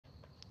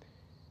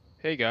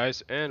Hey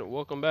guys, and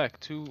welcome back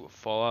to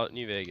Fallout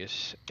New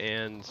Vegas.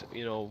 And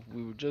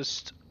we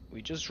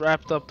just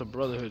wrapped up the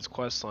Brotherhood's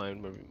quest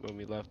line when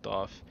we left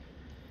off.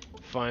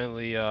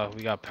 Finally,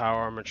 we got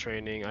power armor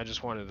training. I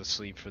just wanted to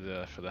sleep for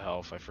the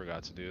health. I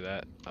forgot to do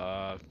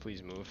that.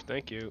 Please move.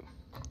 Thank you.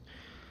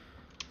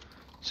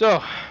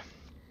 So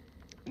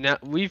now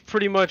we've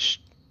pretty much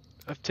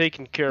have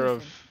taken care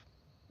of Listen,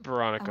 I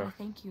want Veronica. to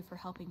thank you for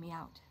helping me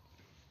out.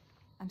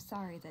 I'm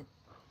sorry that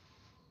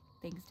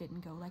things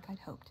didn't go like I'd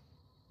hoped,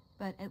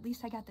 but at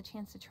least I got the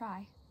chance to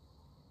try.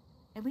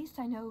 At least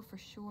I know for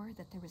sure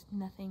that there was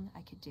nothing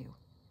I could do.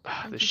 This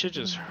Thank you for shit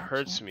giving just me that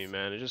hurts me, chance.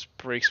 man. It just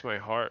breaks my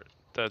heart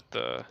that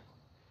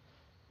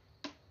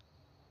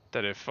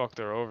it fucked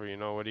her over.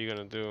 What are you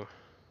gonna do?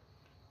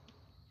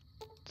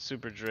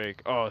 Super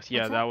Drake. Oh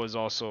yeah, What's that up? was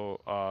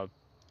also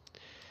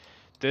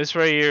this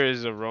right here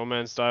is a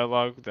romance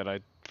dialogue that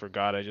I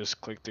forgot. I just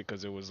clicked it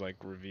because it was like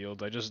revealed.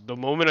 The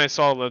moment I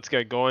saw "Let's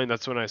Get Going,"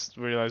 that's when I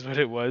realized what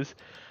it was.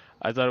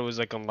 I thought it was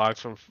like unlocked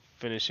from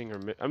finishing her.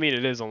 I mean,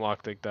 it is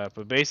unlocked like that,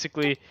 but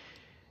basically,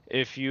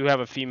 if you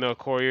have a female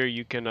courier,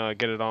 you can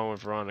get it on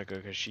with Veronica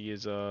because she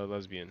is a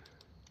lesbian.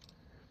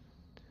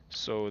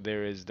 So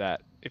there is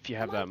that. If you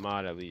have Am I? that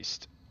mod, at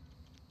least.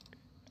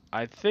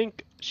 I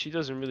think she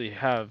doesn't really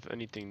have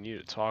anything new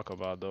to talk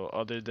about though,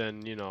 other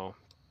than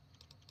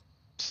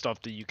stuff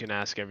that you can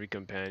ask every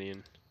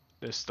companion.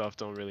 This stuff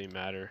don't really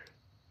matter.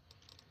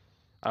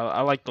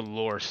 I like the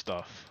lore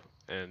stuff,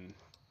 and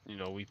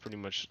we pretty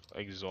much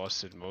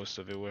exhausted most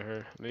of it with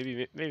her.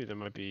 Maybe there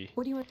might be.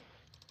 What do you want?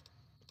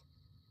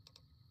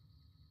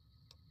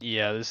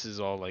 Yeah, this is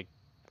all like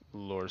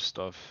lore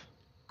stuff.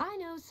 I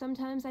know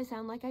sometimes I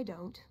sound like I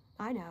don't.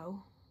 I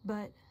know.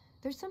 But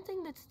there's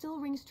something that still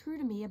rings true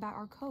to me about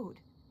our code.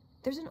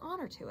 There's an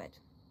honor to it.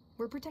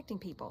 We're protecting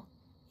people,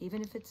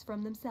 even if it's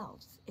from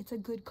themselves. It's a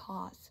good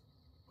cause.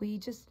 We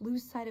just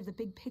lose sight of the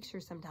big picture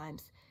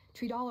sometimes,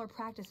 treat all our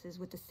practices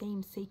with the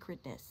same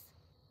sacredness.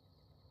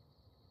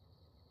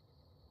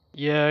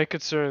 Yeah, it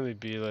could certainly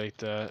be like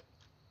that.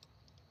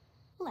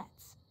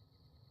 Let's.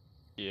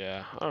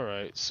 Yeah. All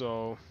right.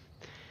 So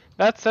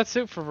that's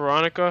it for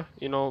Veronica.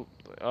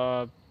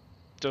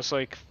 Just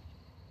like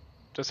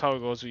that's how it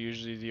goes with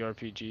usually the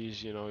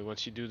RPGs.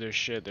 Once you do their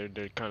shit,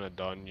 they're kind of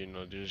done.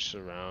 They're just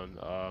around.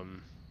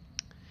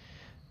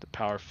 The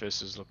Power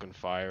Fist is looking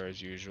fire as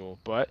usual,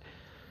 but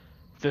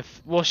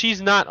well,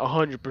 she's not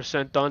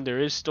 100% done. There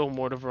is still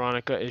more to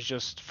Veronica. It's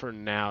just for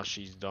now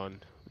she's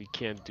done. We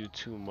can't do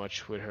too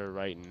much with her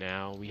right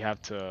now. We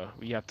have to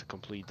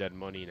complete that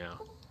money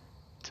now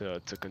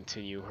to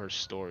continue her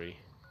story.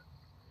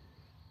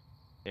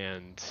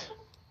 And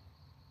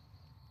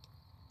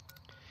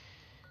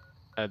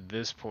at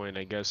this point,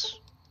 I guess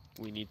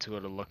we need to go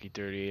to Lucky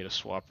 38 to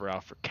swap her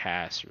out for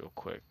Cass real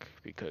quick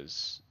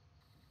because,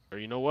 or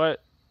you know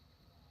what?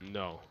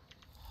 No,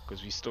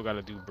 because we still got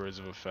to do Birds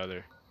of a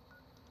Feather.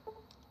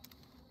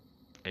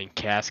 And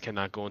Cass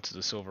cannot go into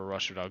the Silver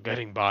Rush without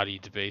getting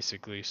bodied,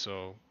 basically.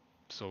 So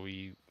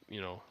we,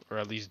 or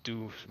at least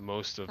do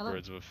most of Hello.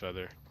 Birds of a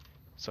Feather.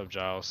 Sub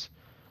Giles.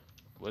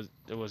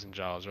 It wasn't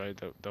Giles, right?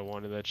 That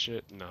wanted that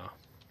shit. No.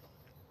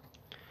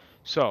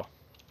 So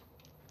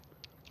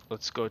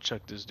let's go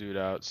check this dude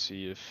out.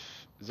 See if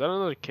is that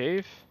another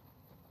cave?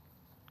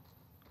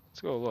 Let's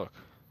go look.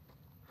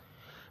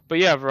 But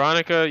yeah,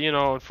 Veronica.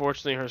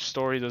 Unfortunately, her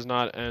story does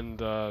not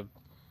end. Huh?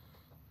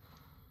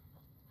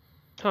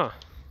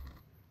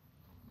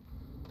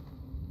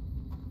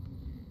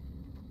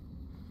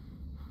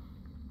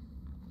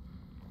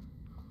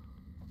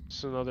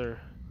 It's another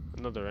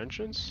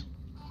entrance.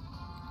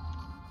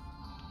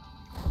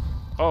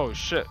 Oh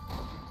shit!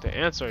 The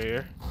ants are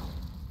here.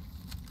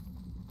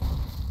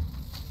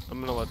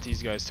 I'm gonna let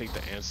these guys take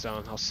the ants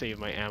down. I'll save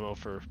my ammo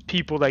for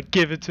people that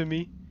give it to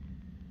me.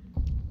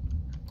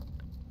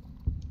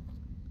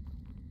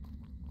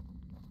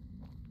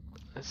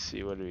 Let's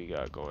see, what do we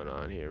got going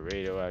on here?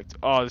 Radioactive.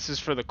 Oh, this is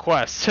for the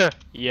quest.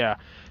 Yeah.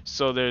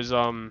 So there's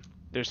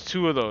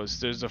two of those.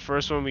 There's the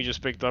first one we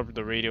just picked up,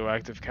 the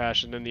radioactive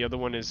cache, and then the other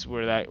one is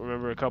where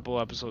remember a couple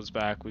episodes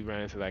back we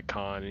ran into that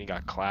con and he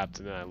got clapped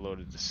and then I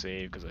loaded the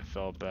save because I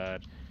felt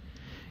bad.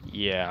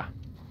 Yeah.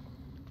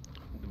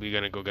 We're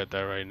gonna go get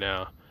that right now.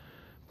 I'll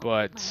keep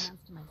my But hands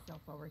to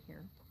myself over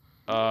here. Even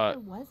if uh there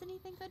was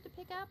anything good to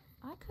pick up,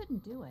 I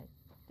couldn't do it.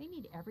 They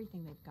need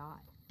everything they've got.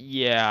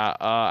 yeah,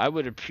 I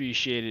would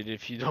appreciate it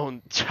if you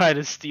don't try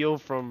to steal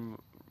from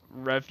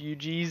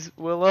refugees,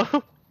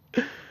 Willow.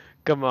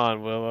 Come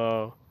on,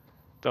 Willow.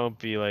 Don't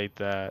be like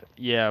that.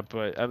 Yeah,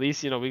 but at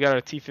least, we got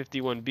our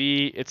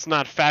T-51B. It's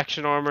not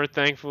faction armor,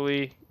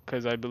 thankfully,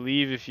 because I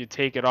believe if you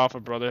take it off a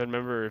Brotherhood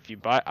member, if you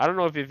buy, I don't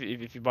know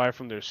if you buy it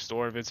from their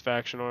store if it's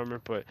faction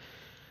armor, but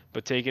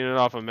taking it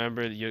off a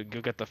member, you'll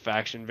get the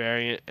faction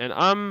variant. And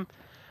I'm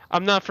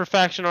not for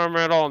faction armor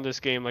at all in this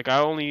game. Like I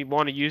only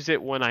want to use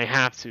it when I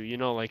have to,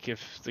 like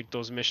if like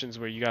those missions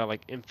where you gotta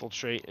like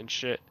infiltrate and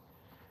shit.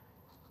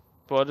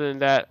 But other than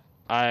that,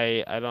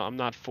 I'm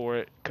not for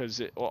it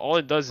because all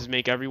it does is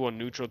make everyone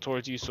neutral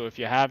towards you. So if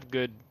you have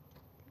good,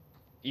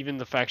 even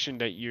the faction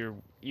that you're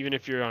even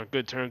if you're on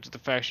good terms with the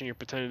faction you're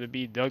pretending to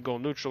be, they'll go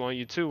neutral on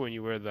you too when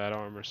you wear that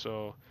armor.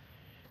 So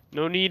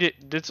no need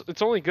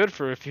it's only good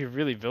for if you're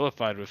really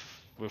vilified with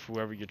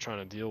whoever you're trying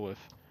to deal with.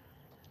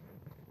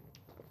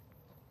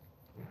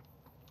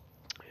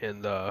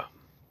 And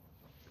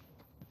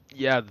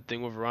yeah, the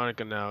thing with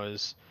Veronica now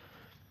is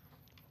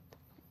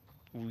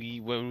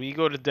when we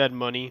go to Dead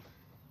Money,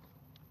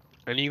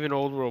 and even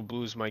Old World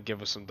Blues might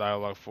give us some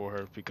dialogue for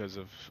her because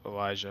of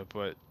Elijah,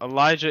 but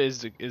Elijah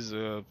is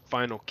a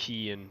final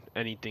key in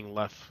anything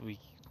left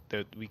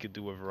that we could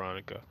do with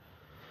Veronica.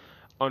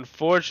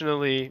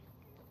 Unfortunately,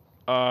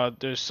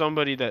 there's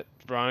somebody that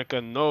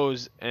Veronica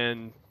knows,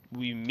 and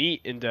we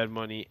meet in Dead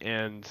Money,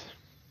 and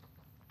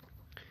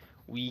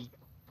we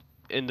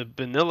in the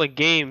vanilla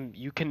game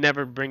you can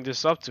never bring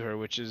this up to her,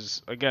 which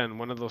is again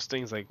one of those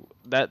things like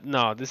that.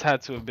 No, this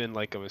had to have been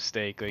like a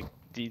mistake. Like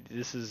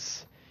this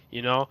is,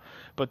 you know.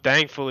 But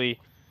thankfully,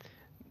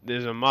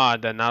 there's a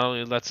mod that not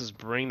only lets us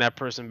bring that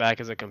person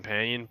back as a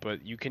companion,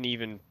 but you can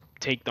even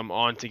take them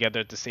on together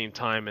at the same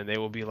time, and they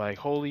will be like,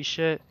 "Holy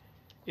shit,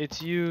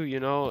 it's you," you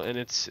know. And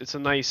it's a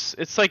nice,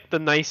 it's like the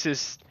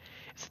nicest.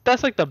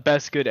 That's like the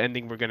best good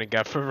ending we're gonna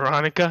get for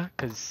Veronica,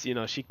 cause you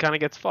know she kind of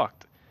gets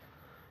fucked.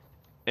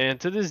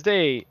 And to this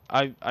day,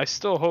 I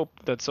still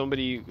hope that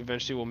somebody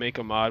eventually will make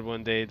a mod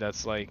one day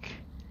that's like,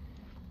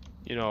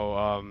 you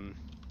know,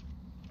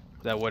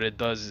 that what it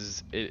does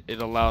is it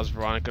allows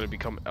Veronica to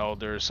become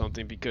elder or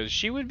something, because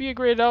she would be a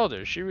great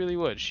elder. She really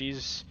would.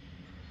 She's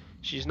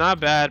not a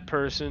bad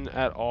person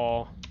at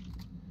all.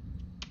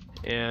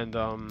 And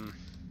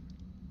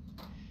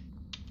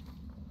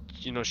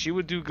you know, she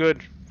would do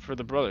good for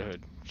the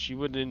Brotherhood. She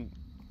wouldn't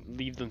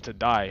leave them to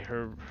die.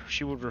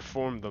 She would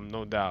reform them,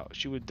 no doubt.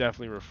 She would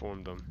definitely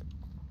reform them.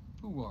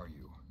 Who are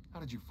you? How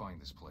did you find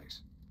this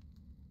place?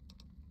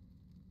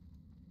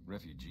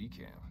 Refugee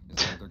camp. Is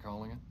that what they're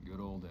calling it? Good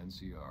old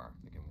NCR.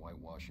 They can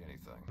whitewash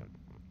anything.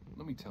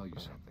 Let me tell you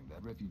something.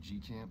 That refugee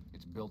camp,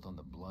 it's built on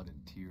the blood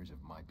and tears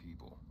of my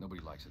people.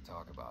 Nobody likes to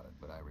talk about it,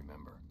 but I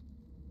remember.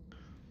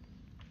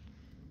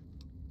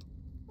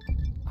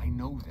 I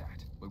know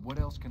that, but what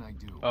else can I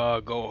do?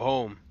 Go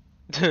home.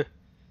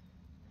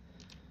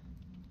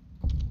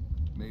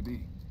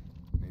 Maybe.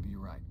 Maybe you're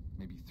right.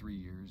 Maybe 3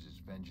 years is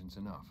vengeance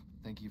enough.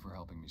 Thank you for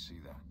helping me see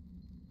that.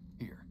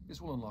 Here,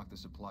 this will unlock the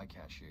supply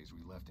caches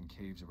we left in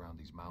caves around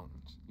these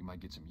mountains. You might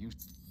get some use.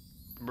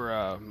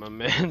 Bro, my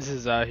man's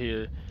is out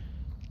here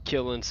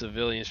killing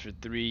civilians for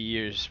 3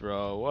 years,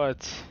 bro.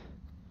 What?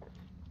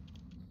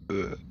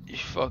 You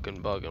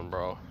fucking bugging,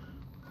 bro.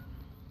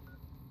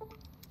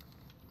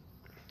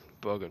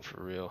 Bugging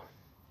for real.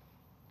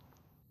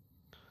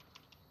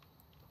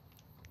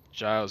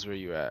 Giles, where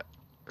you at?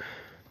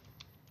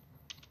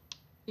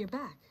 You're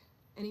back.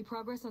 Any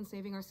progress on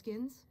saving our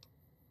skins?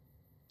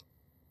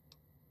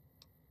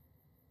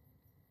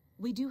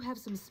 We do have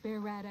some spare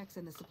Rad-X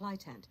in the supply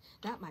tent.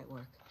 That might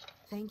work.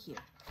 Thank you.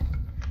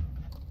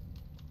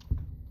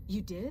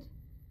 You did?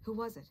 Who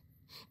was it?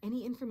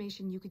 Any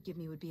information you could give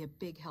me would be a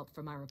big help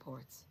for my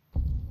reports.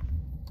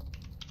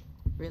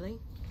 Really?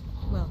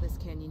 Well, this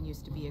canyon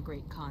used to be a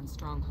great Khan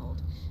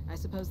stronghold. I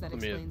suppose that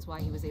explains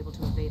why he was able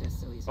to evade us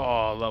so easily.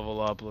 Oh,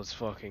 level up. Let's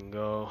fucking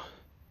go.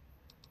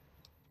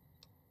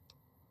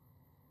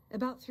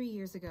 About 3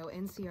 years ago,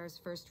 NCR's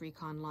first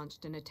recon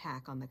launched an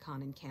attack on the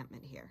Khan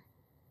encampment here.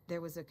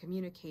 There was a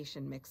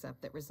communication mix-up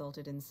that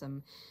resulted in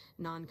some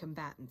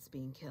non-combatants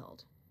being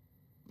killed.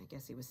 I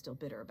guess he was still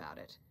bitter about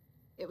it.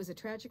 It was a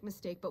tragic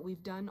mistake, but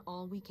we've done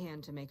all we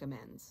can to make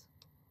amends.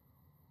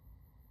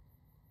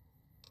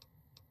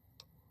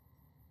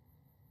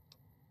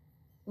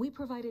 We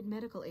provided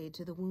medical aid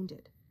to the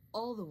wounded,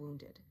 all the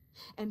wounded,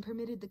 and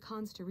permitted the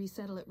Khans to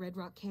resettle at Red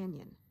Rock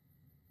Canyon.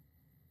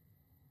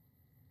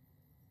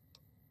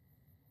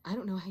 I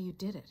don't know how you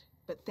did it,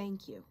 but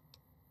thank you.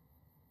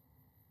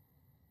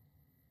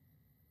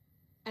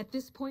 At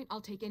this point,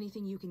 I'll take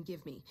anything you can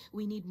give me.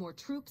 We need more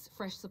troops,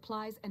 fresh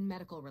supplies, and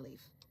medical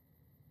relief.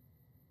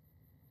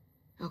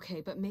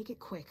 Okay, but make it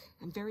quick.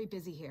 I'm very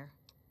busy here.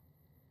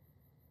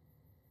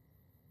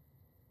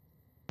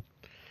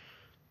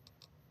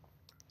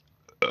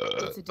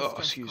 It's a distress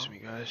Excuse call. me,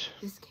 guys.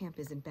 This camp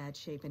is in bad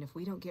shape, and if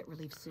we don't get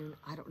relief soon,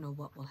 I don't know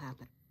what will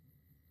happen.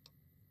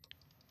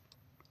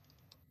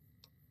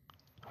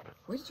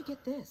 Where did you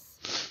get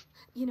this?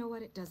 You know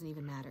what? It doesn't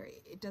even matter.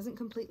 It doesn't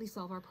completely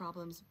solve our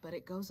problems, but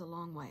it goes a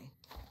long way.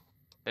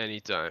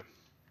 Anytime.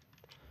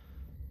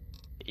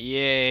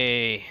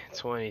 Yay,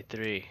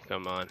 23.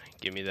 Come on,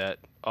 give me that.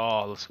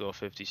 Oh, let's go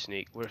 50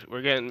 sneak.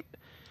 We're getting.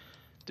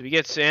 Did we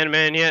get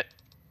Sandman yet?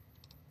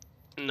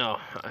 No,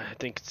 I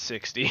think it's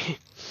 60.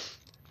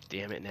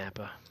 Damn it,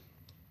 Napa.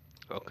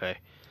 Okay,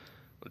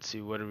 let's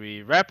see. What are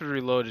we? Rapid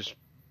reload is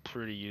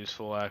pretty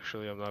useful,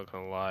 actually. I'm not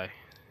gonna lie,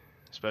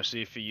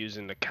 especially if you're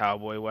using the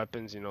cowboy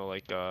weapons. You know,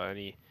 like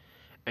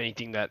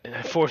anything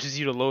that forces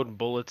you to load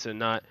bullets and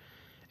not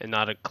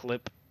a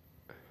clip.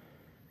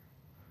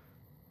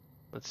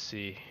 Let's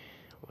see,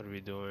 what are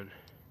we doing?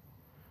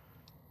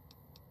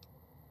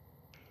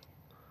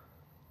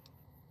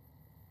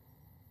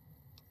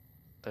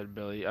 Lead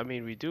belly. I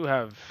mean, we do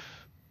have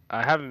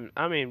I haven't.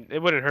 I mean, it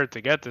wouldn't hurt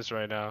to get this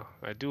right now.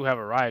 I do have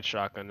a riot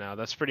shotgun now.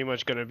 That's pretty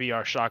much gonna be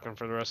our shotgun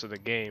for the rest of the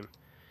game.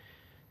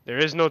 There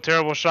is no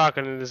terrible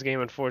shotgun in this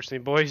game,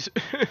 unfortunately, boys.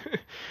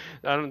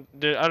 I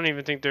don't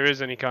even think there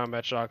is any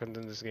combat shotguns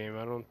in this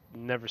game.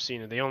 Never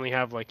seen it. They only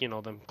have like, you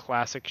know, them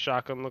classic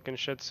shotgun looking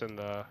shits, and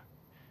the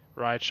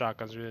riot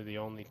shotgun's really the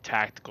only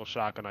tactical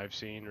shotgun I've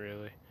seen,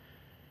 really.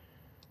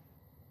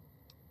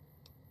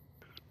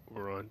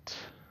 Grunt.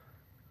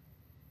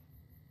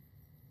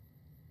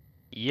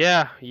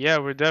 Yeah,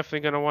 we're definitely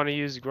gonna want to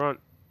use grunt.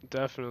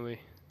 Definitely.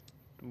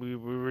 We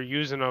were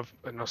using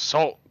an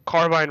assault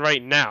carbine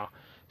right now.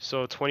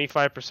 So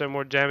 25%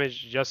 more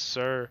damage, yes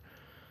sir.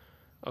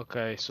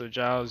 Okay, so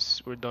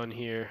Giles, we're done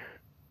here.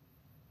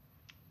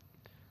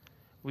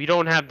 We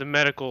don't have the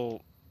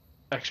medical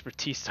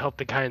expertise to help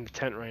the guy in the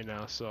tent right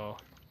now, so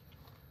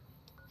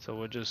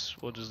we'll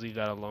just leave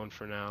that alone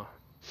for now.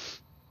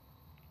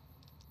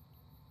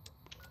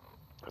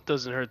 It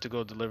doesn't hurt to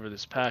go deliver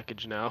this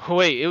package now.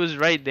 Wait, it was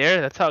right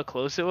there? That's how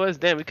close it was?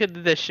 Damn, we could have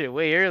did that shit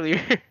way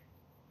earlier.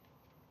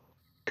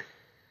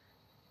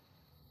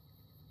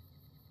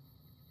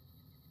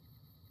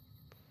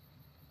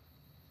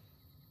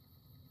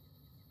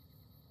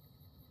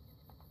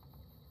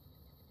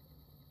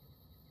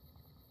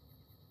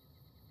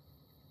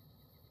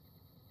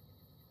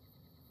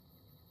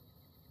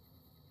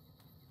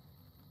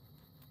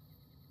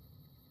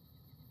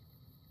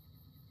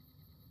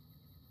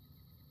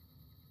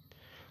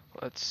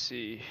 Let's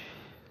see.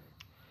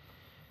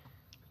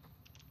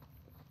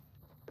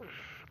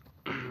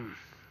 What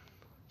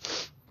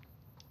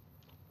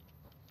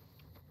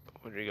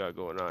do we got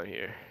going on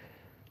here?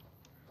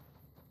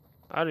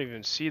 I don't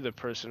even see the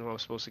person who I'm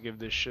supposed to give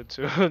this shit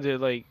to. they're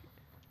like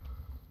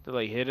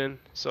hidden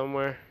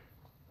somewhere.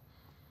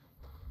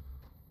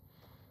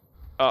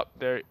 Oh,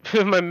 there.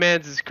 My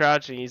man's is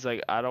crouching. He's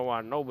like, I don't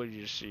want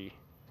nobody to see.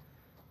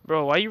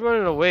 Bro, why you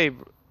running away?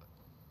 Bro?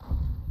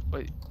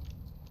 Wait.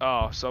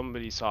 Oh,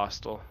 somebody's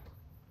hostile.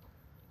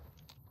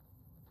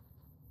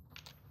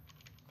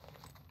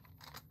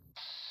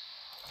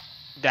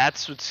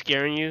 That's what's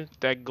scaring you?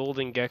 That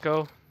golden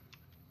gecko?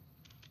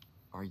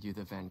 Are you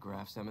the Van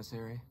Graffs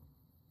emissary?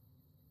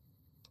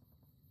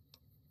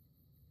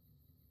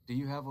 Do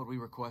you have what we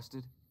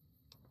requested?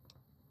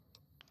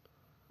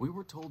 We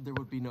were told there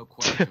would be no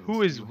questions.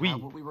 Who is Do you we?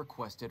 have what we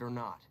requested or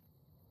not?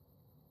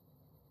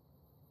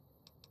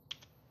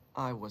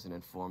 I wasn't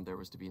informed there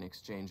was to be an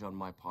exchange on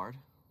my part.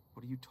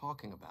 What are you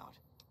talking about?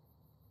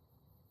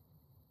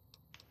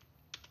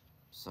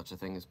 Such a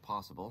thing is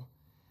possible.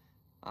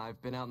 I've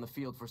been out in the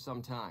field for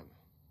some time.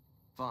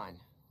 Fine.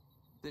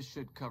 This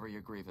should cover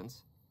your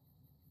grievance.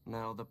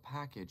 Now the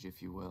package,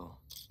 if you will.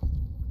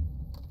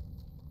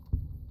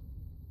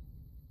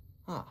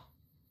 Huh.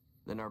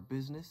 Then our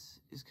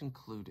business is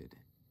concluded.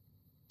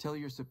 Tell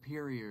your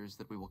superiors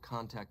that we will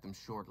contact them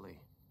shortly.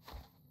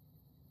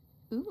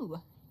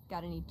 Ooh,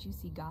 got any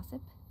juicy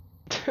gossip?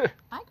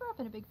 I grew up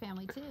in a big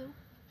family too.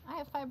 I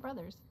have 5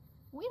 brothers.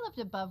 We lived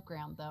above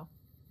ground though.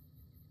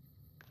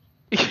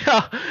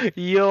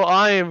 Yo,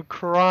 I am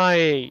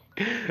crying.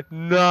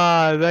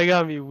 Nah, that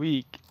got me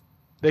weak.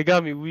 They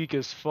got me weak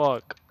as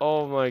fuck.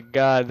 Oh my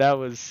god, that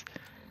was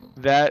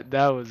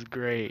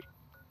great.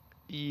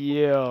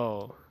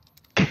 Yo.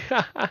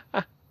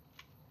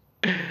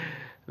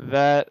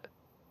 That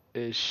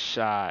is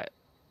shot.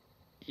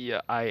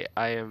 Yeah, I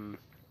am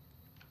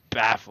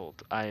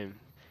baffled.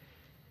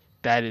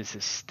 That is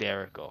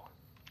hysterical.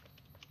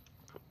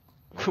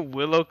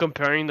 Willow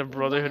comparing the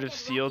Brotherhood of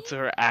Steel to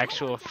her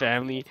actual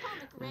family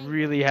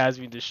really has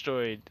me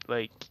destroyed.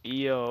 Like,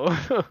 yo.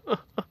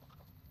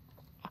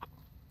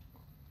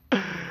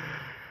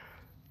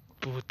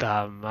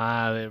 Puta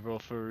madre, bro,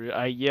 for real.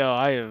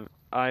 I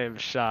am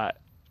shot.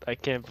 I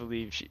can't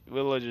believe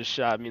Willow just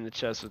shot me in the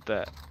chest with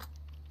that.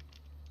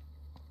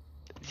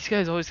 These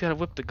guys always gotta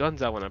whip the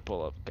guns out when I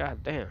pull up.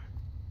 God damn.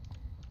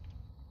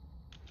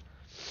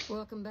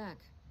 Welcome back.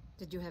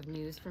 Did you have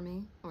news for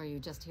me, or are you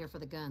just here for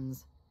the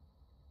guns?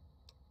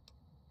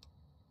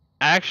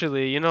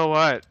 Actually, you know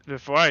what?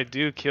 Before I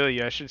do kill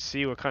you, I should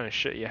see what kind of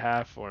shit you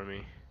have for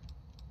me.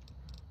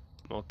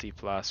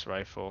 Multi-blast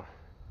rifle.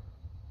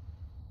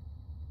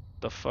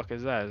 The fuck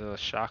is that? Is that a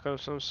shotgun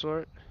of some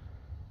sort?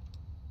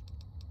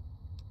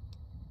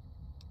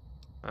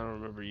 I don't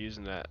remember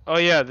using that. Oh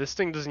yeah, this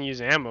thing doesn't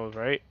use ammo,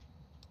 right?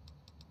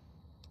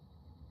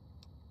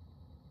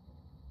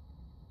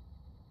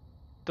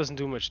 Doesn't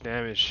do much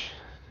damage.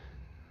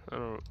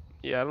 I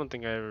don't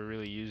think I ever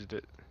really used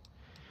it.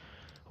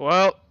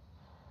 Well,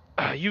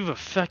 you've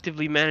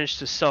effectively managed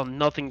to sell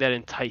nothing that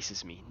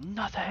entices me.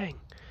 Nothing.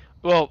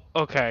 Well,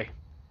 okay.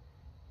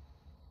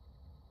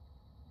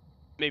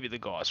 Maybe the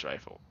Gauss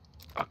rifle.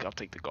 Okay, I'll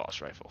take the Gauss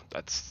rifle.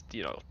 That's,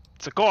 you know,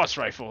 it's a Gauss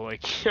rifle.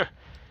 Like,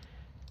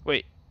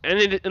 wait,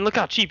 and look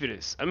how cheap it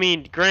is. I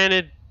mean,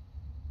 granted,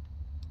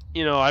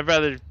 you know, I'd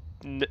rather.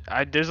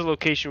 There's a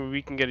location where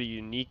we can get a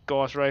unique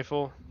Gauss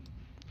rifle,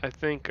 I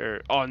think,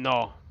 or oh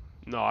no,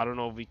 I don't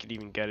know if we could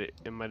even get it.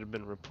 It might have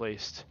been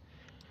replaced.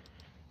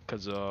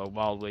 Cause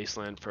Wild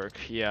Wasteland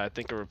perk. Yeah, I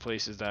think it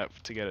replaces that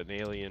to get an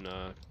alien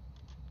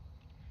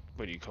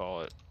what do you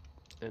call it?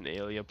 An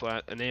alien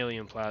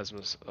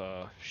plasma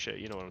shit,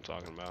 you know what I'm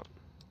talking about.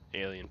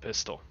 Alien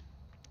pistol.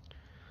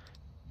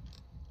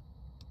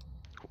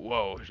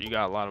 Whoa, you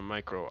got a lot of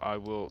micro. I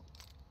will,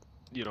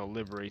 you know,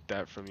 liberate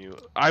that from you.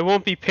 I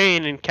won't be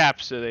paying in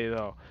caps today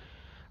though.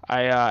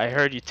 I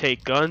heard you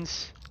take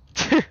guns.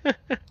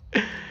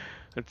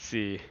 Let's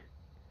see.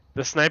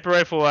 The sniper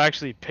rifle will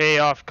actually pay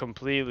off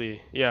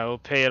completely. Yeah, it'll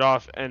pay it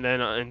off and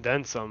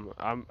then some.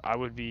 I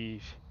would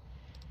be.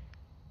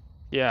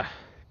 Yeah.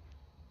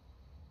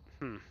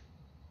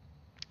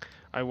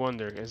 I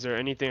wonder, is there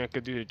anything I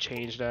could do to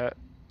change that?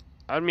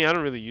 I mean, I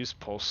don't really use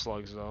pulse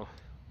slugs though.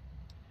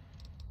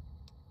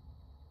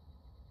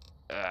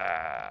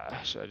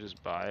 Should I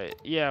just buy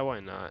it? Yeah, why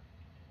not?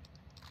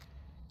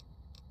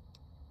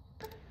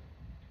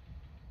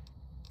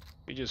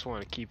 We just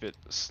want to keep it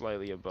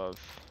slightly above.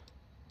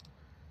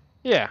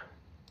 Yeah.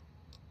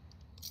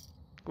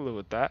 I'll live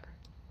with that.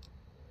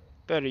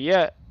 Better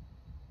yet.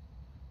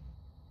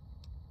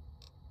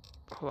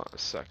 Hold on a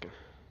second.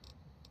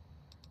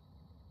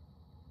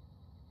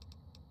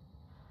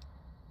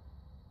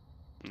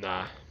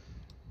 Nah.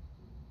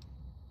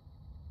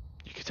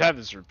 You could have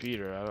this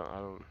repeater. I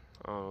don't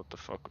know what the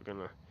fuck we're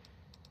gonna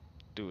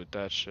do with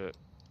that shit.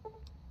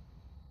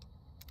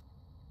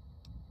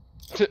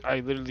 I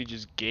literally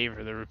just gave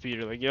her the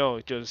repeater, like, yo,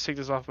 just take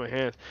this off my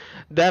hands.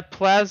 That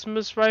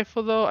plasmas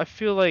rifle, though, I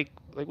feel like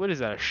what is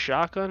that, a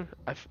shotgun?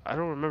 I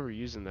don't remember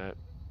using that.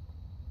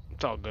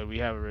 It's all good.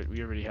 We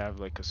already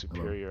have like a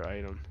superior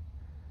item.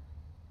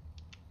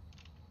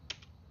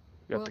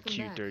 We got the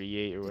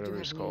Q38 or whatever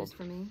it's called. Did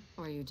you have news for me,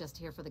 or are you just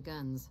here for the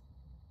guns?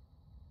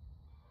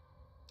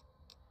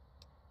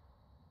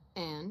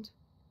 And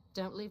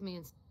don't leave me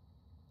in.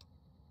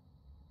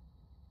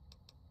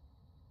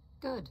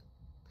 Good.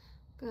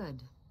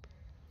 Good.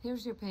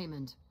 Here's your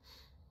payment.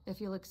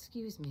 If you'll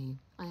excuse me,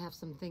 I have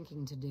some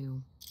thinking to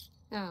do.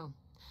 Oh,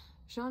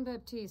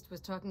 Jean-Baptiste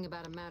was talking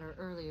about a matter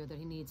earlier that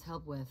he needs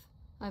help with.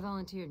 I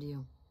volunteered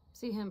you.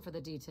 See him for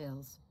the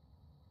details.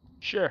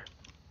 Sure.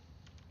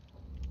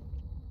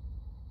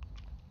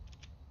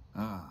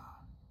 Ah,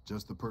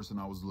 just the person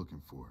I was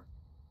looking for.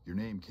 Your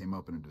name came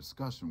up in a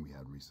discussion we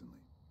had recently.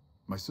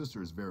 My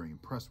sister is very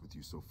impressed with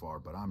you so far,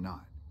 but I'm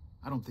not.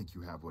 I don't think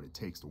you have what it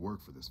takes to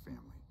work for this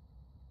family.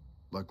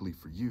 Luckily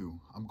for you,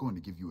 I'm going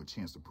to give you a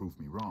chance to prove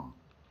me wrong.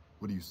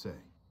 What do you say?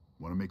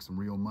 Want to make some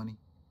real money?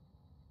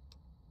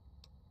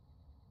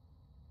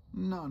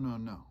 No.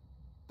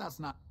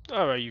 That's not...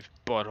 Alright, you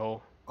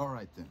butthole.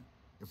 Alright then.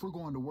 If we're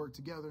going to work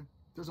together,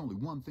 there's only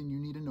one thing you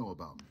need to know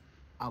about me.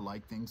 I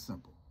like things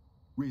simple.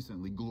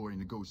 Recently, Glory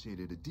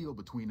negotiated a deal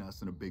between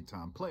us and a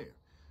big-time player.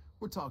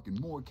 We're talking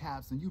more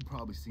caps than you've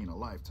probably seen in a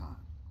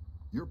lifetime.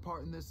 Your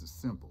part in this is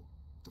simple.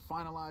 To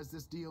finalize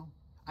this deal,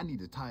 I need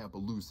to tie up a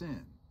loose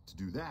end. To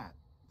do that,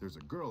 there's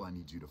a girl I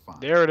need you to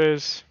find. There it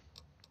is.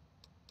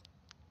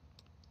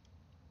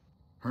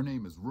 Her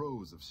name is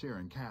Rose of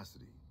Sharon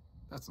Cassidy.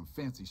 That's some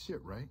fancy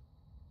shit, right?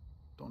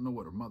 Don't know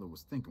what her mother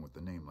was thinking with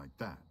a name like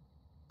that.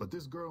 But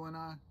this girl and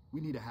I,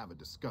 we need to have a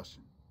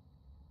discussion.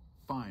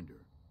 Find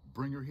her,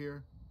 bring her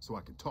here, so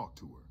I can talk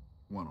to her,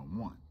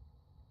 one-on-one.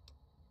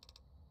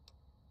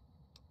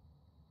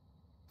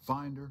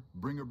 Find her,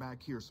 bring her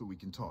back here so we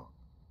can talk.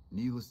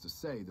 Needless to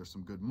say, there's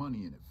some good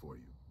money in it for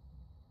you.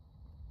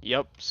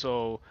 Yep,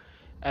 so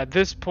at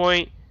this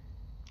point,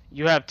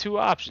 you have two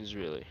options,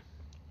 really.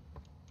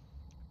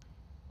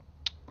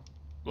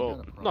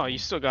 Well, no, you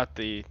still got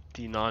the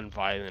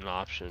non-violent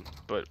option,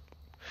 but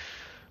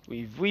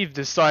we've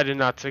decided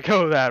not to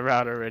go that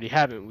route already,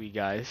 haven't we,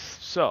 guys?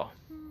 So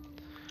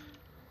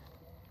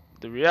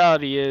the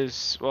reality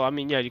is, well, I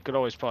mean, yeah, you could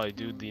always probably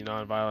do the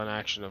non-violent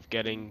action of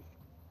getting,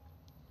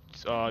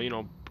 you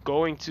know,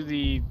 going to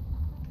the.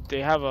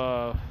 They have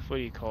a, what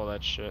do you call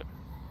that shit?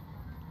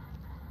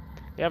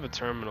 They have a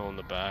terminal in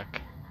the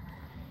back.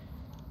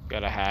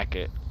 Gotta hack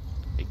it.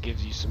 It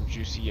gives you some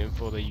juicy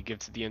info that you give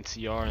to the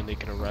NCR and they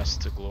can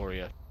arrest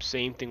Gloria.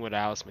 Same thing with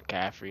Alice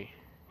McCaffrey.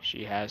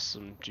 She has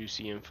some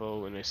juicy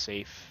info in a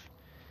safe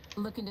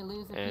Looking to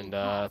lose a and few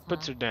pounds,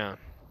 puts huh? her down.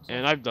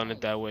 And I've done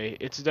it that way.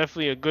 It's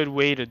definitely a good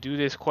way to do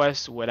this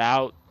quest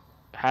without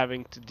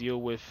having to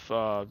deal with,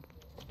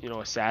 you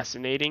know,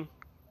 assassinating.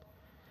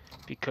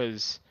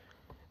 Because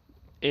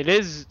it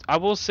is, I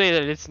will say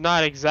that it's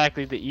not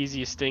exactly the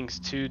easiest things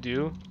to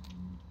do.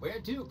 Where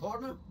to,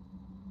 partner?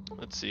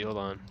 Let's see, hold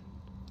on.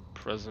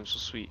 Presidential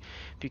suite.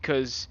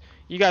 Because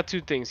you got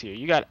two things here.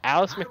 You got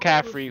Alice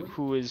McCaffrey,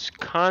 who is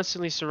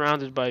constantly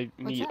surrounded by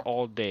meat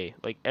all day.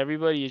 Like,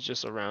 everybody is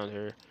just around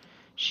her.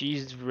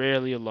 She's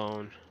rarely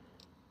alone.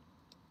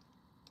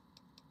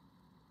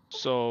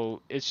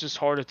 So it's just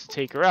harder to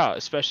take her out,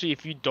 especially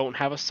if you don't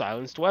have a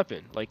silenced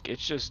weapon. Like,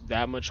 it's just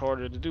that much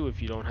harder to do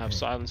if you don't have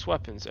silenced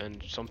weapons,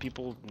 and some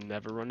people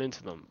never run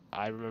into them.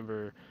 I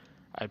remember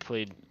I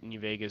played New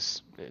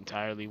Vegas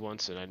entirely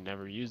once and I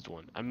never used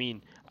one. I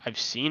mean, I've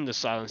seen the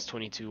silenced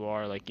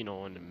 22R, like, you know,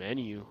 on the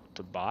menu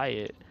to buy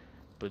it,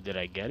 but did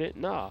I get it?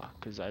 Nah,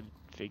 because I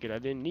figured I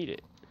didn't need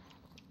it.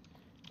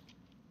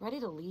 Ready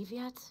to leave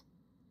yet?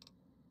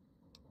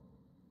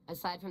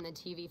 Aside from the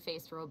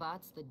TV-faced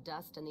robots, the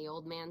dust, and the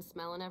old man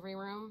smell in every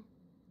room,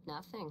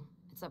 nothing.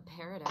 It's a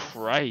paradise.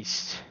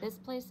 Christ. This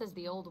place has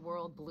the old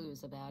world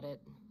blues about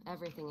it.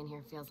 Everything in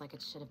here feels like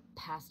it should have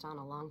passed on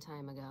a long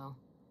time ago.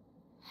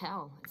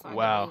 Hell, it's hard to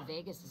Wow. believe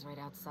Vegas is right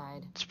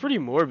outside. It's pretty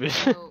morbid.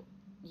 So,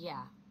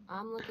 yeah,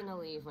 I'm looking to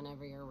leave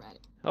whenever you're ready.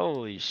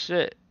 Holy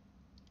shit.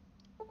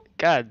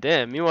 God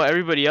damn. Meanwhile,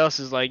 everybody else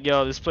is like,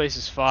 yo, this place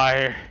is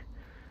fire.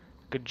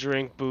 Could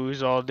drink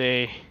booze all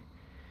day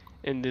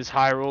in this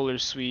high roller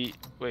suite.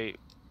 Wait.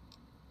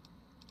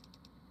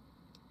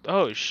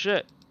 Oh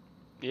shit.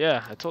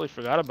 Yeah, I totally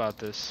forgot about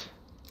this.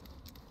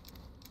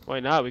 Why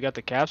not? We got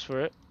the caps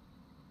for it.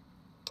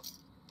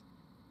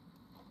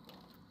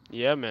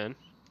 Yeah, man.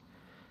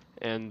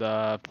 And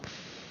that's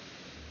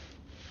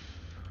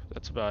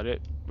about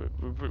it.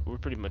 We're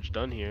pretty much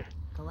done here.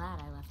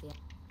 Glad I left the...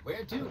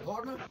 Where to,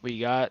 partner? We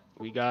got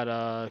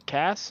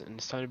Cass, and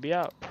it's time to be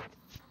out.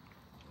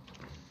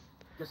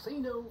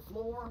 Casino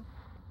floor.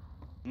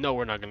 No,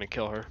 we're not gonna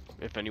kill her.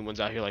 If anyone's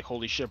out here like,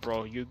 holy shit,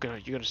 bro, you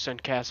gonna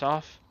send Cass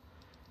off?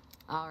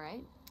 All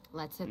right,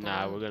 let's hit the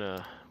Nah, road.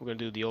 we're gonna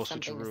do the old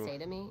Something to switcheroo. say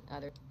to me?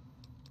 Other...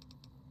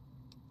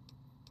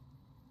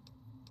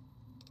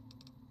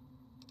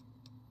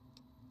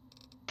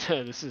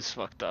 This is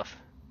fucked up.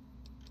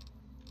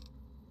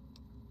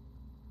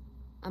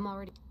 I'm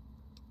already...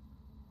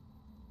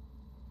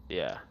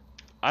 Yeah.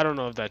 I don't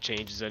know if that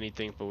changes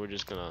anything, but we're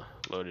just gonna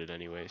load it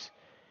anyways.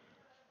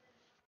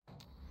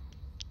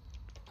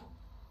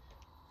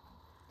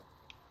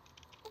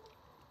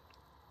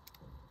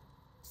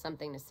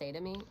 Something to say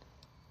to me?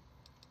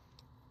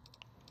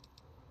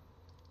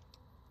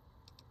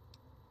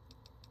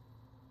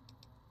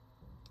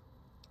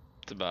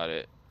 That's about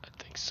it. I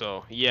think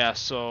so. Yeah,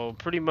 so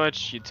pretty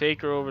much you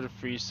take her over to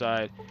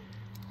Freeside,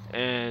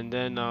 and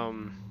then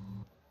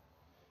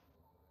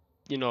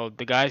you know,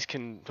 the guys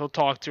he'll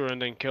talk to her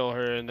and then kill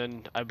her, and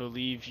then I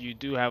believe you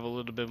do have a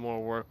little bit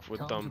more work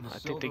with them. I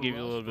think they give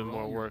you a little bit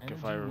more work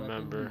if I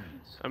remember.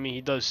 I mean, he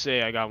does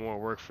say I got more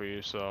work for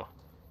you, so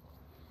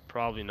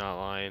probably not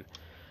lying.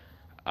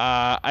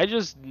 I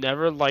just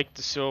never liked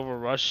the Silver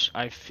Rush.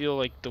 I feel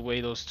like the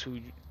way those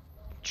two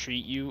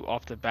treat you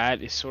off the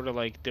bat is sort of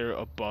like they're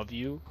above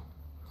you,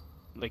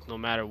 like no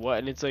matter what.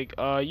 And it's like,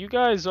 you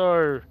guys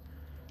are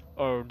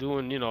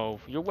doing, you know,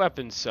 you're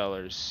weapons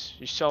sellers.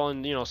 You're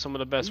selling, you know, some of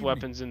the best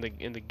weapons in the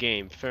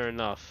game. Fair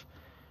enough,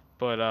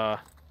 but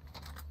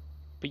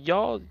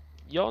y'all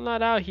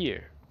not out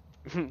here.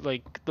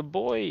 Like the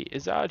boy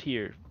is out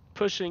here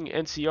pushing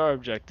NCR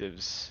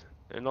objectives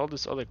and all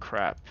this other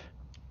crap.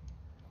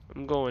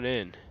 I'm going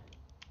in.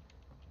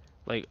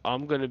 Like,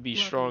 I'm gonna be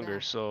Welcome stronger,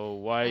 back. so I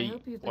why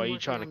hope you've been are you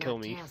working trying to on kill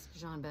that me? task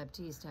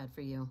Jean-Baptiste had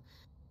for you.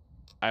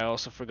 I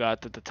also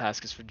forgot that the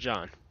task is for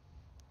John.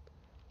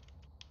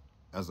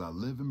 As I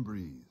live and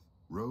breathe,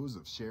 Rose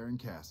of Sharon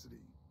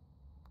Cassidy.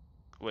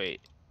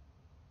 Wait.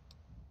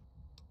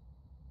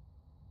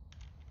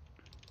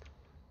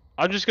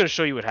 I'm just gonna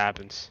show you what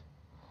happens.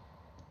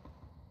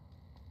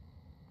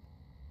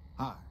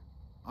 Hi,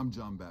 I'm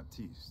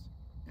Jean-Baptiste,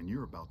 and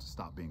you're about to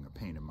stop being a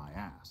pain in my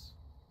ass.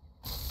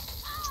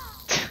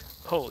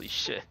 Holy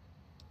shit.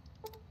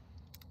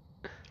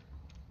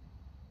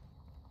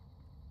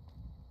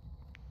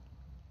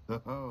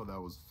 Oh, that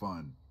was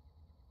fun.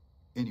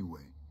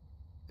 Anyway,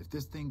 if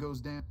this thing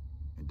goes down,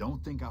 and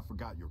don't think I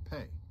forgot your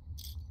pay.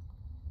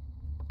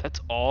 That's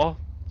all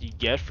you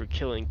get for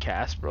killing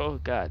Cass, bro?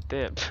 God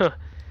damn.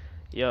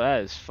 Yo,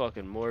 that is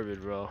fucking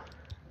morbid, bro.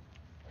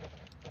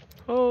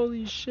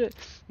 Holy shit.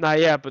 Nah,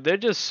 yeah, but they're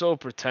just so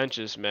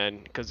pretentious,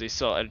 man, because they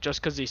sell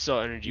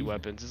energy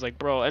weapons. It's like,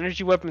 bro,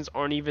 energy weapons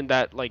aren't even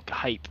that like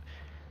hype.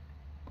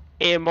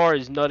 AMR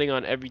is nutting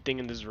on everything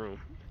in this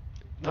room.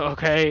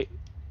 Okay?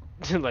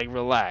 Like,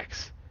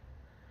 relax.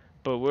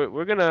 But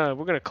we're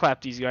gonna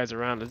clap these guys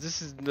around.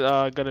 This is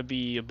gonna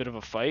be a bit of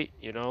a fight,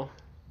 you know.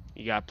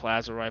 You got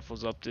plasma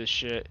rifles up this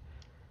shit.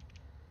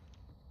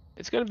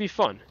 It's gonna be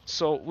fun.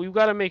 So we've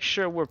got to make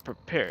sure we're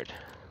prepared.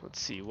 Let's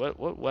see, what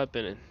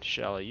weapon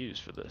shall I use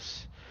for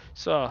this?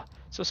 So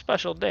it's a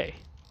special day.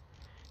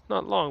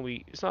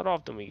 It's not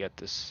often we get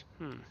this.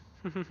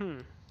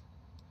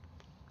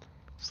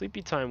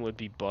 Sleepy time would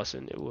be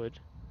bussin', it would.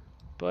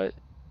 But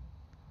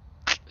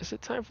is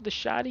it time for the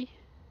shotty?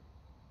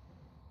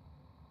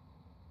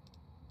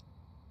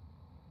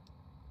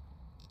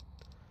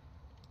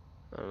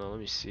 I don't know, let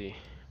me see.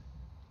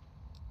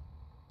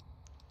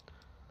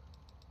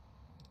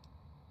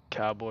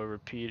 Cowboy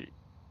repeater.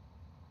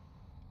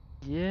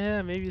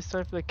 Yeah, maybe it's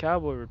time for the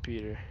cowboy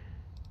repeater.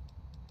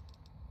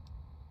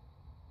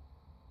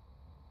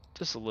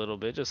 Just a little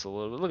bit, just a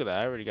little bit. Look at that,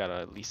 I already got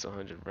at least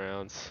 100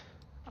 rounds.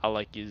 I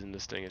like using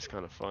this thing, it's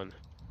kind of fun.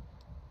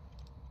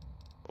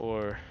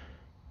 Or,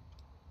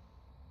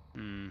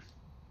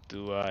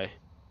 do I?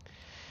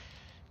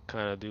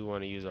 Kind of do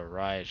want to use a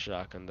riot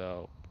shotgun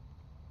though.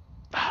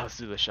 Let's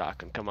do the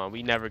shotgun, come on,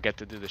 we never get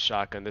to do the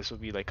shotgun. This would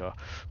be like a,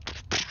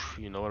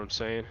 you know what I'm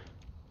saying?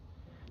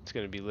 It's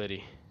gonna be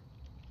litty.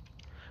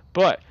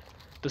 But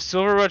the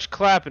Silver Rush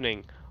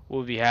clapping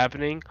will be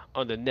happening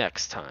on the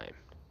next time.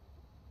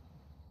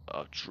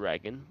 of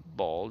Dragon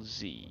Ball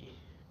Z.